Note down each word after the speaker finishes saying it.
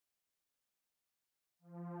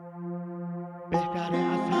من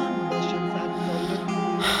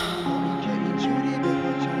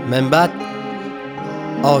بعد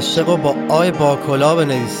عاشق رو با آی با کلا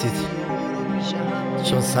بنویسید،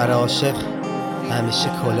 چون سر عاشق همیشه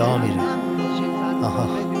کلا میره. آها،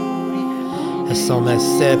 حسام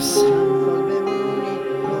استپس،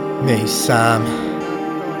 میسم.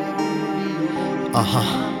 آها،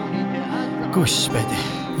 گوش بده.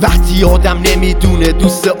 وقتی آدم نمیدونه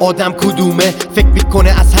دوست آدم کدومه، فکر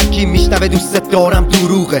میکنه از هر کی میشنوه دوست دارم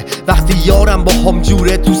دروغه. وقتی یارم با هم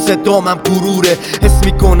جوره دوست دامم غروره، حس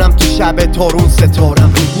میکنم تو شب تارون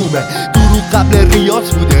ستارم رو بومه. دروغ قبل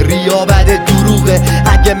ریات بوده، ریا بعد دروغه.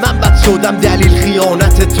 اگه من بد شدم دلیل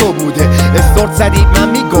خیانت تو بوده. استارت زدی من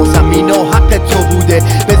میگازم اینا حق تو بوده.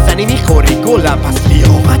 بزنی میخوری گلم پس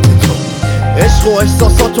لیاقت تو. عشق و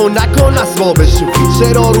احساساتو نکن اسباب شوخی،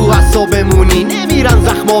 چرا رو اعصابمونی نمیرن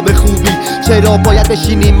زخما به خوبی؟ چرا باید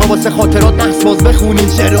بشینیم ما واسه خاطرات نحس باز بخونیم؟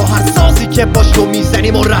 چرا هر سازی که باش تو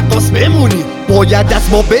میزنیم و رقاص بمونیم؟ باید از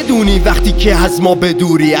ما بدونی وقتی که از ما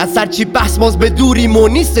بدوری، از هرچی بحث باز بدوریم و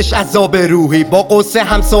نیستش عذاب روحی. با قصه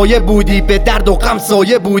همسایه بودی، به درد و غم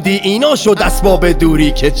سایه بودی، اینا شد اسباب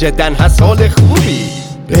دوری که جدن هست حال خوبی.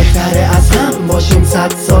 بهتره از هم باشیم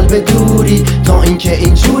 100 سال به دوری، تا اینکه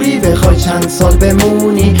اینجوری بخوای چند سال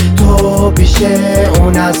بمونی. تو پیش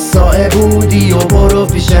اون از سایه بودی و برو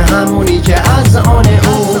پیش همونی که از آن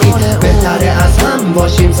اونی. بهتره از هم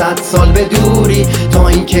باشیم 100 سال به دوری، تا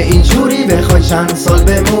اینکه اینجوری بخوای چند سال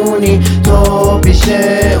بمونی. تو پیش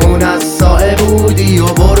اون از سایه بودی و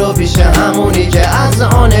برو پیش همونی که از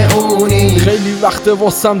آن اونی. خیلی وقت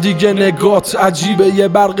واسم دیگه نگات عجیبه، یه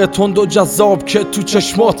برق تند و جذاب که تو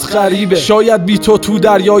چشمات غریبه. شاید بی تو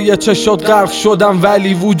دریای چشات غرق شدم،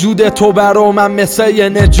 ولی وجود تو برا من مثل یه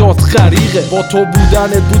نجات غریقه. با تو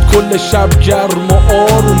بودنت بود کل شب گرم و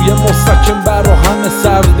آروم، یه مستکن برا همه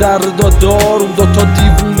سردرد و داروم. دوتا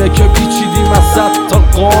دیوونه که پیچیدیم از 100 تا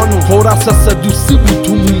قانون، پر اساس دوستی بود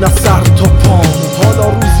تو مون از سر تا پامون. حالا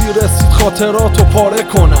روزی رسید خاطراتو پاره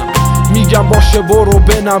کنم، میگم باشه برو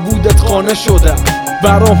به نبودت خانه شدم.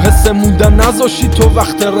 برام حس موندن نذاشی تو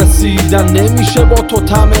وقت رسیدن، نمیشه با تو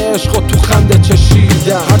طعم عشق و تو خنده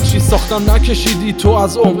چشیدن. هرچی ساختم نکشیدی تو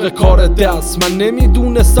از عمق کار دست، من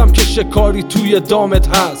نمیدونستم که شکاری توی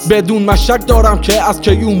دامت هست. بدون مشک دارم که از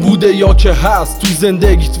کی اون بوده یا که هست تو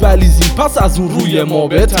زندگیت، ولی زیر پس از اون روی ما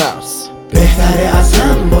بترس. بهتره از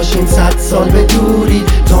هم باشیم 100 سال به دوری،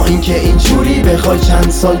 تا اینکه اینجوری بخوای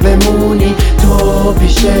چند سال بمونی. تو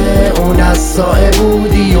پیش اون از سایه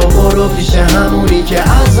بودی و برو پیش همونی که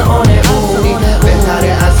از آن اونی.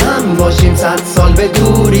 بهتره از هم باشیم 100 سال به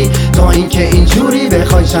دوری، تا اینکه اینجوری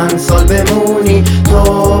بخوای چند سال بمونی.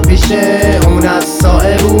 تو پیش اون از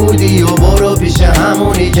سایه بودی و برو پیش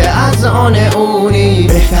همونی که از آن اونی.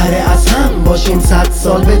 بهتره از هم باشیم 100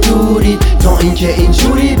 سال به دوری، تا اینکه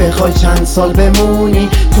اینجوری بخوای چند سال بمونی.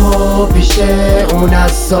 تو پیش اون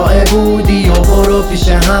از سایه بودی و برو پیش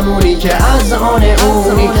همونی که از آن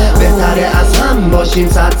اونی. بهتره از هم باشیم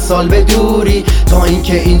 100 سال به دوری، تا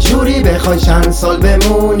اینکه اینجوری بخوای چند سال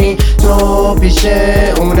بمونی. تو پیش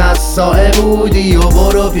اون از سایه بودی و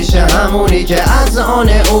برو پیش همونی که از آن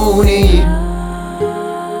اونی.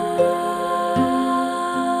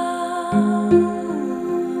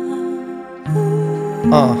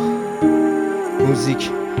 موزیک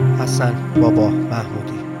حسن بابا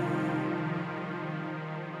محمودی.